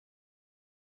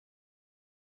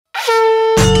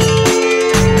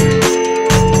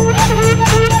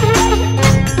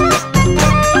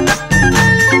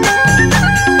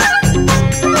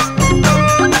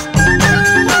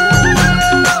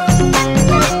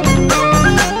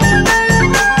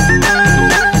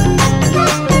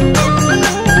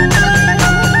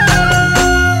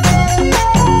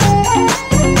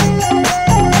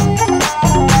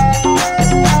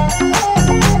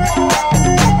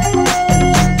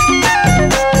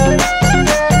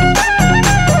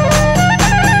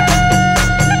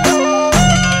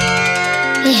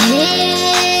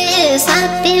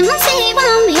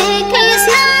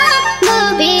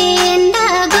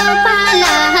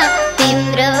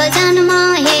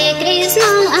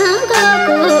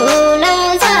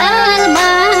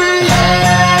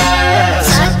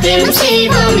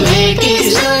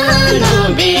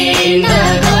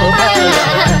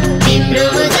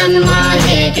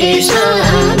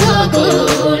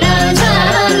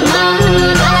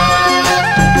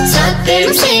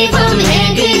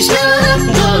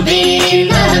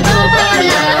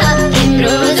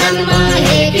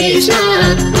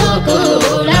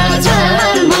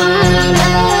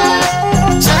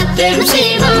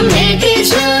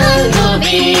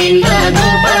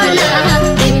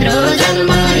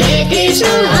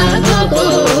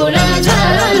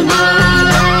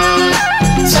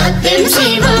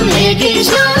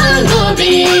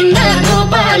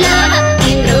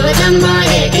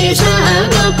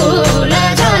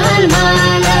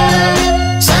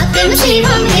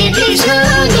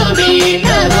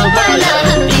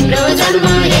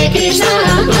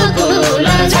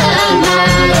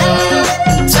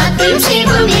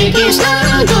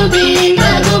गोविन्द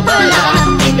गोपाल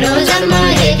तिम्रो जन्म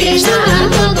हे कृष्ण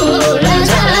गोकुल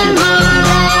जन्म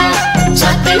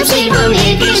सत्यम शिवम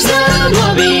हे कृष्ण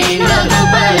गोविन्द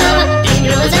गोपाल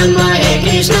तिम्रो जन्म हे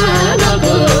कृष्ण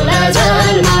गोकुल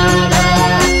जन्म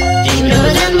तिम्रो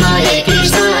जन्म हे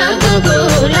कृष्ण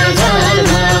गोकुल जन्म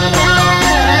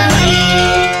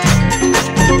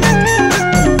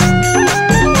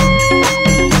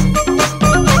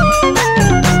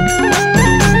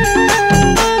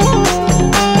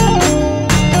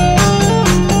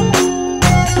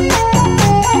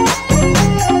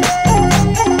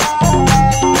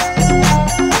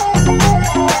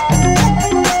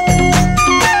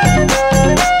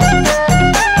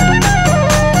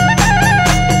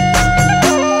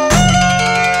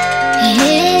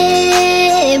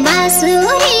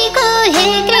बाँसुरीको हे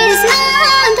कृष्ण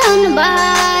धुन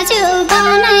बाज्यो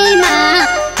बनैमा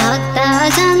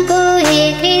भक्तजनको हे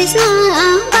कृष्ण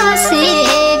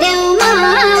बसिदेऊ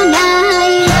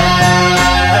मनाइमा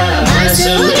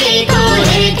बाँसुरीको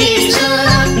हे कृष्ण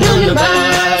धुन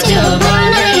बाज्यो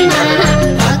बनैमा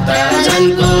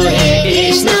भक्तजनको हे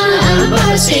कृष्ण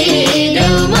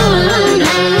बसिदेऊ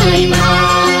मनाइमा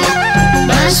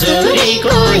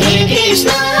बाँसुरीको हे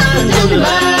कृष्ण धुन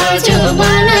बाज्यो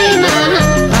बनैमा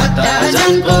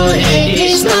भक्तजनको हे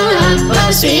कृष्ण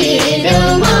बसिदेऊ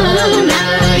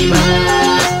मनाइमा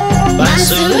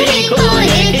बाँसुरीको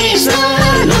हे कृष्ण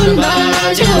धुन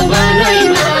बाज्यो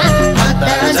बनैमा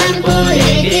भक्तजनको हे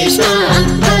कृष्ण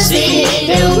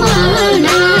बसिदेऊ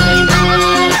मनाइमा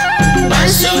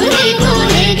बाँसुरीको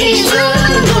हे कृष्ण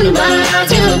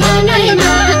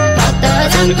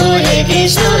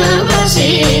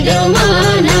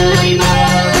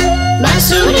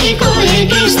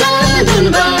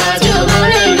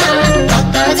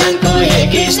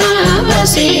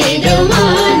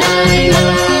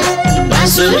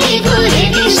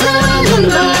धुन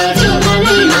बाज्यो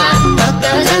बनैमा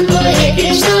भक्तजनको हे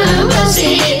कृष्ण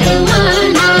बसिदेऊ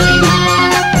मनाइमा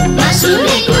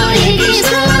बाँसुरीको हे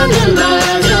कृष्ण धुन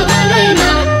बाज्यो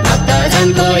बनैमा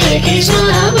भक्तजनको हे कृष्ण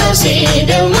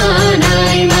बसिदेऊ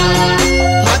मनाइमा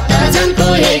भक्तजनको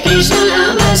हे कृष्ण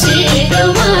बसिदेऊ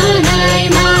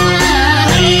मनाइमा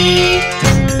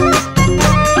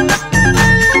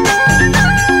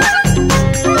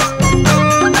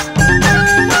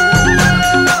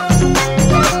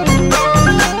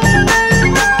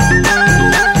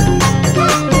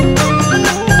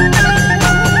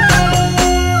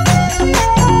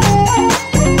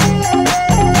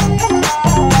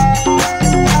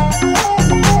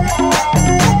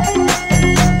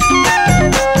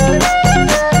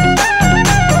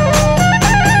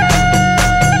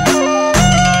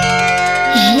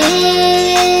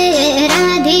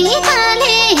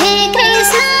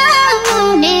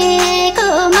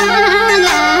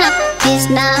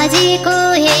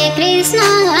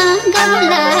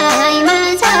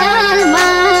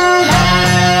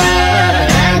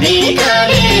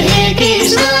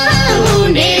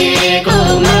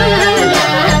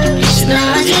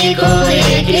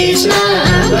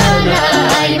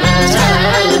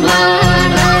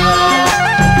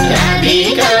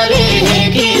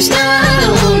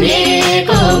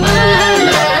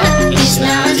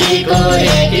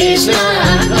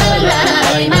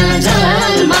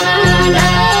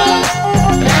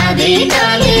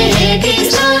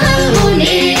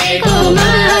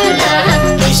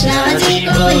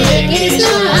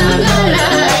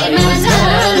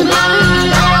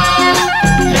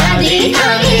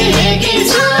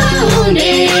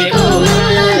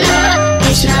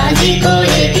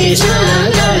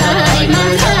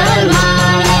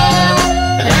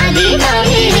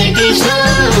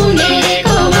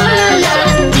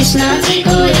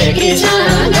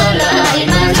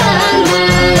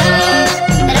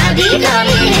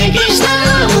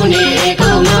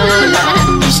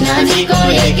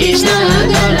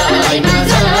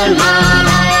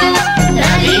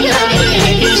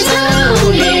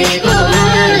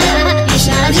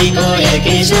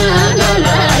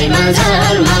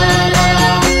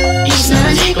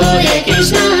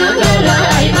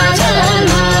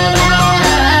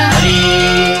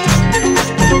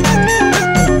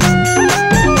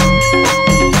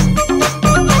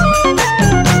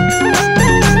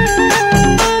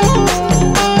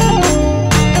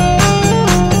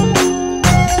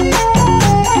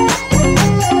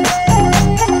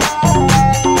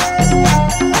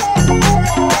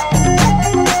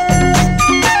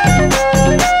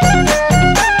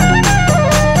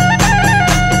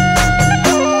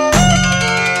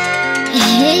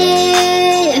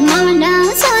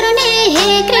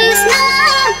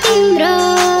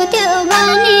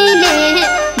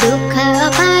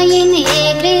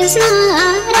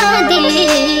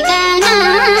राधिका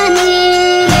नानी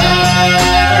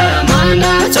मन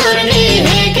चोर्ने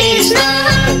हे कृष्ण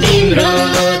तिम्रो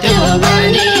त्यो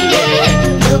बानीले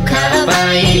दुःख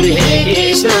पाइन् हे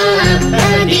कृष्ण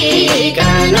राधिका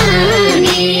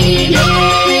नानीले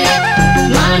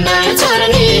मन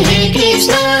चोर्ने हे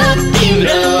कृष्ण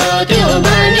तिम्रो त्यो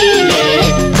बानीले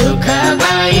दुःख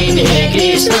पाइन् हे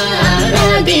कृष्ण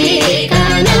राधिका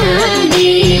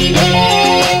नानीले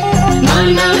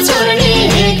मन चोर्ने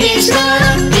हे कृष्ण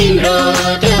तिम्रो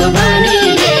त्यो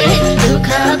बानीले दुःख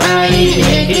पाइन्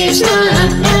हे कृष्ण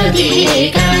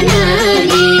राधिका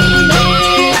नानीले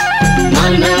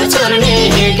मन चोर्ने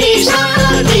हे कृष्ण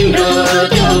तिम्रो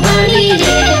त्यो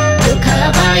बानीले दुःख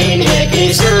पाइन् हे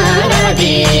कृष्ण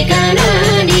राधिका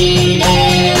नानीले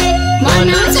मन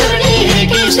चोर्ने हे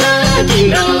कृष्ण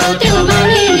तिम्रो त्यो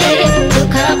बानीले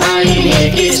दुःख पाइन् हे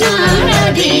कृष्ण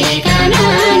राधिका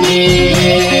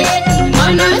नानीले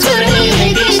मन चोर्ने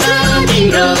हे कृष्ण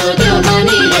तिम्रो त्यो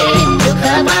बानीले दुःख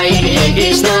पाइन् हे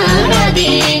कृष्ण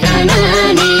राधिका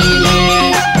नानीले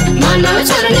मन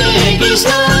चोर्ने हे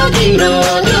कृष्ण तिम्रो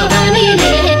त्यो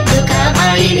बानीले दुःख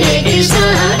पाइन् हे कृष्ण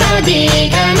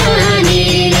राधिका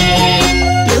नानीले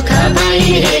दुःख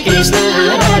पाइन् हे कृष्ण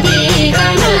राधिका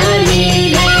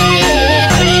नानीले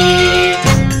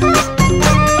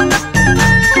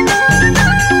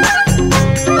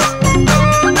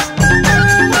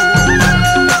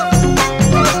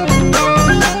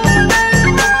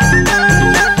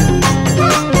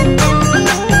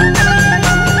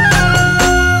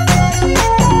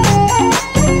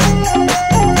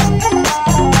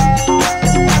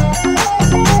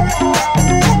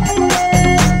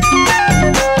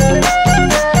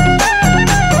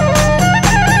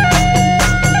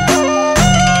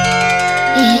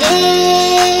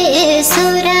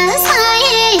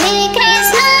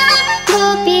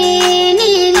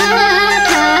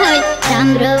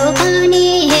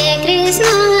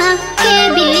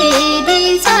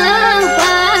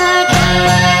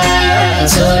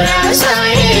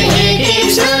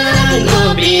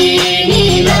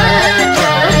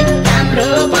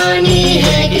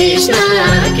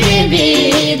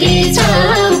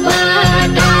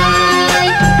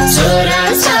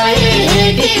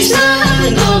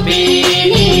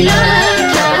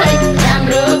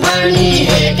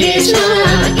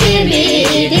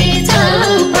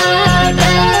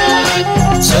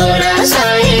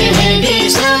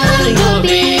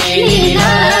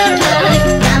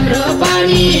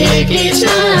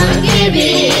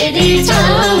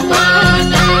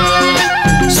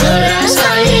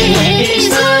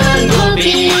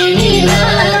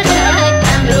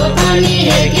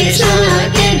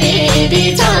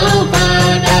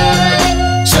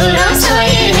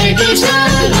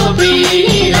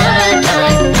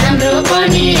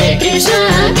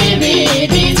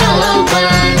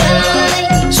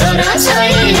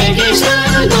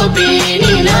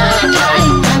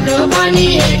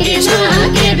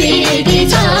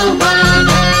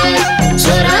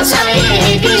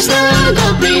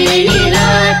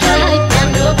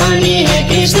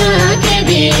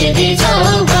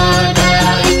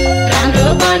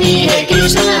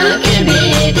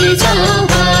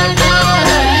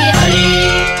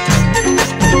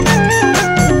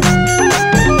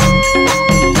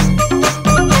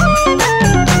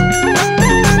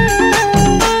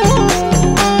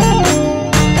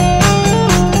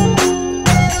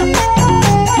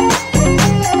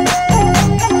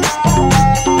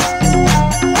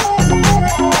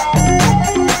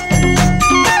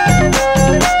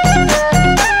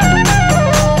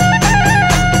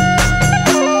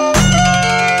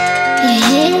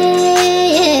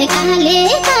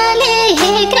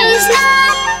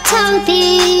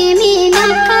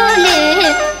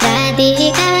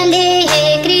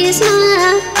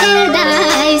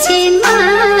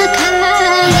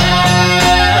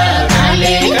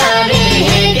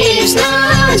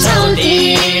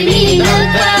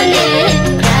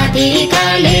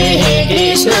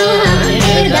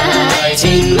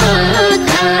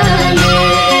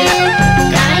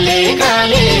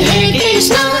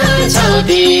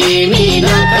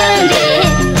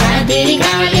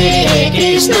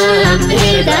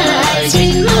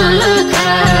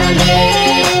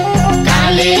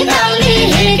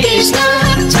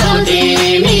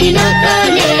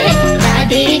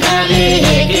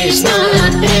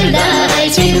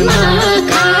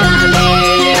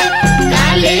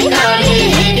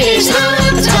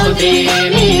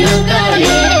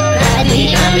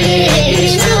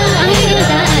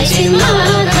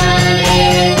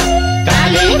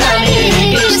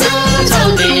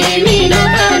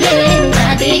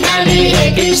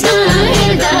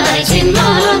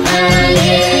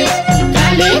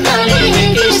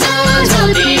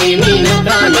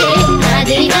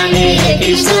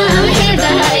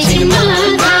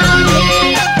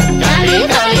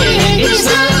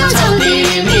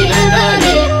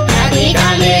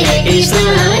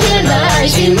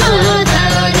सिंह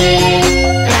खाले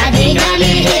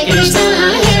राधिकाले हे कृष्ण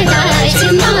हेर्दै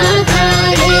सिंह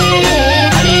खाले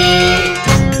हरे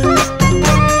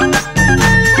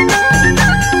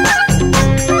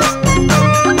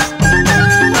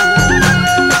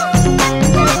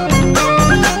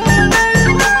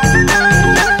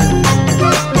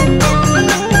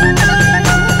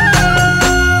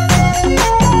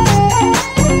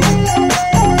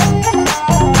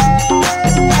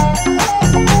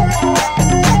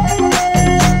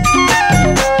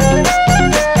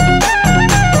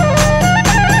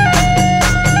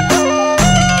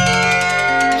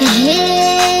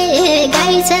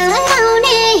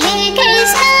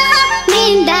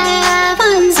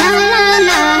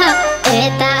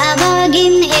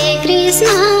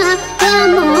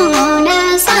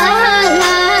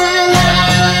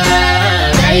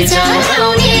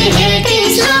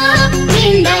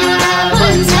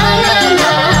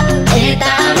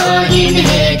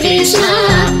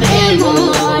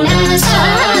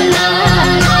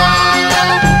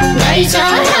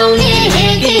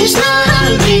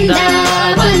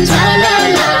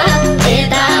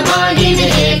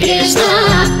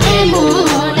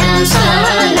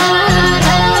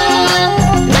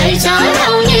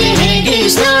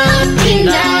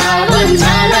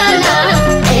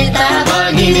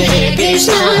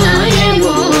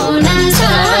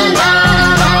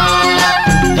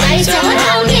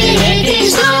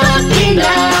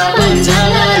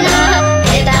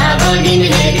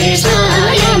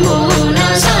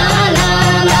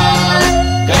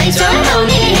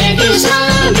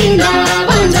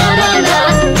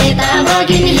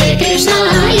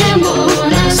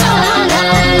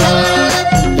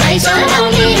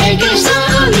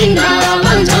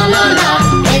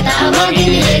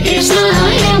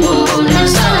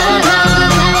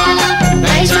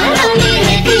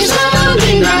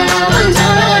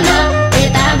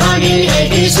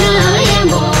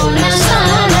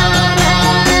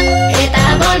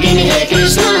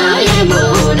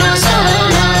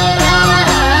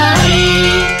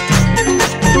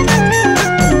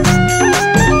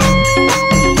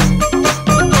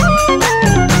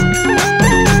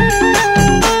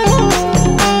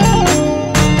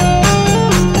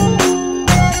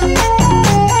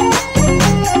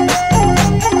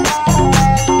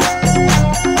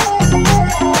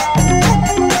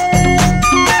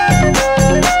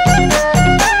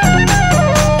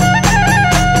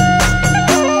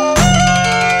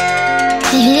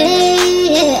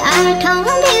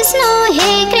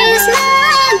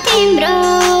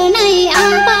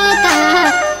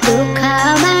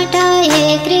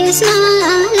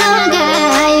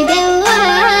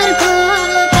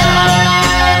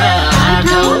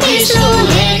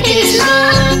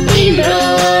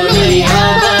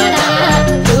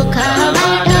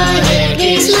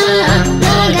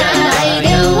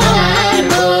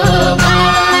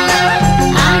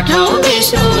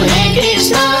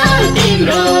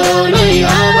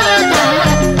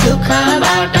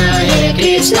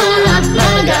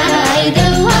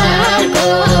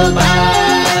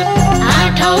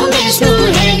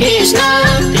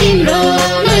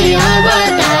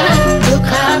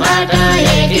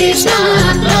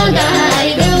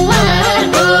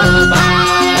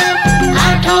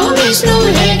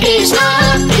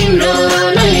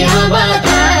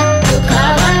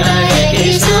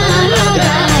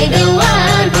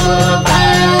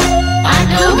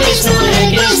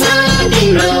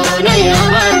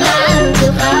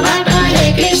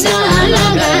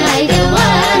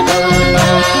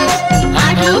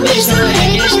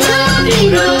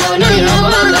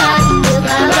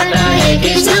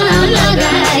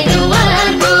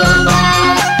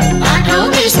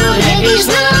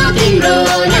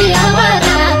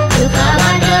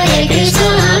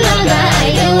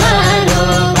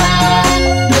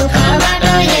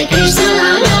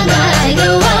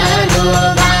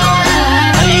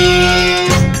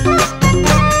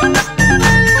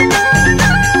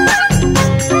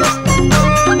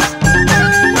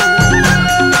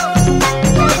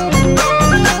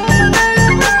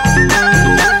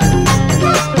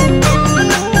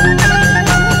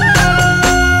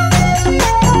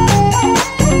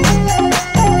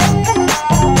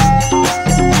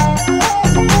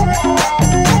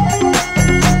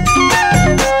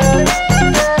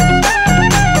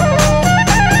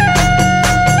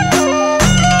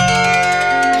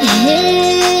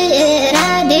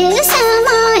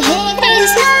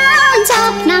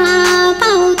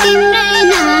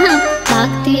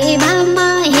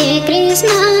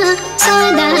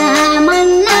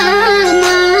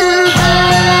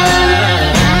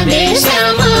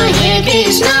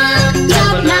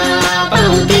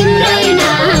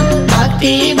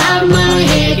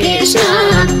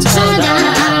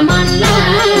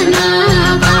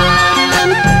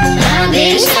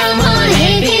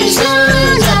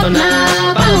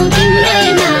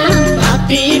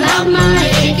भावमा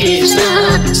हे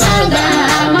कृष्ण सदा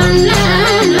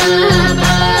मनलाई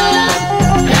नपाऊ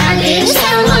राधे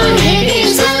श्याम हे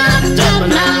कृष्ण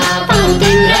जप्न पाऊ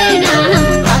तिम्रै नाम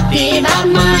भक्ति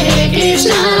भावमा हे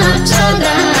कृष्ण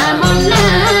सदा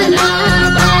मनलाई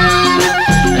नपाऊ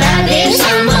राधे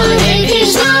श्याम हे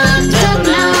कृष्ण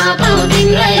जप्न पाऊ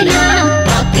तिम्रै नाम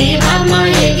भक्ति भावमा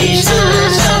हे कृष्ण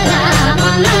सदा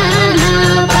मनलाई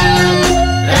नपाऊ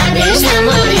राधे श्याम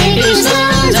हे कृष्ण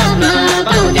जप्न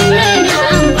पाऊ तिम्रै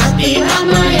नाम भक्ति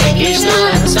भावमा हे कृष्ण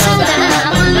सदा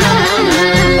मनलाई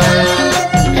नपाऊ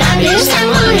राधे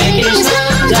श्याम हे कृष्ण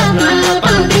जप्न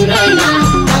पाऊ तिम्रै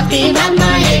नाम भक्ति भावमा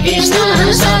हे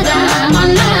कृष्ण सदा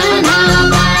मनलाई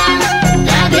नपाऊ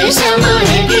राधे श्याम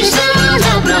हे कृष्ण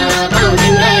जप्न पाऊ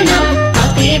तिम्रै नाम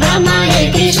भक्ति भावमा हे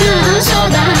कृष्ण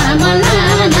सदा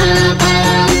मनलाई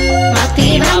नपाऊ भक्ति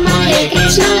भावमा हे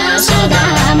कृष्ण सदा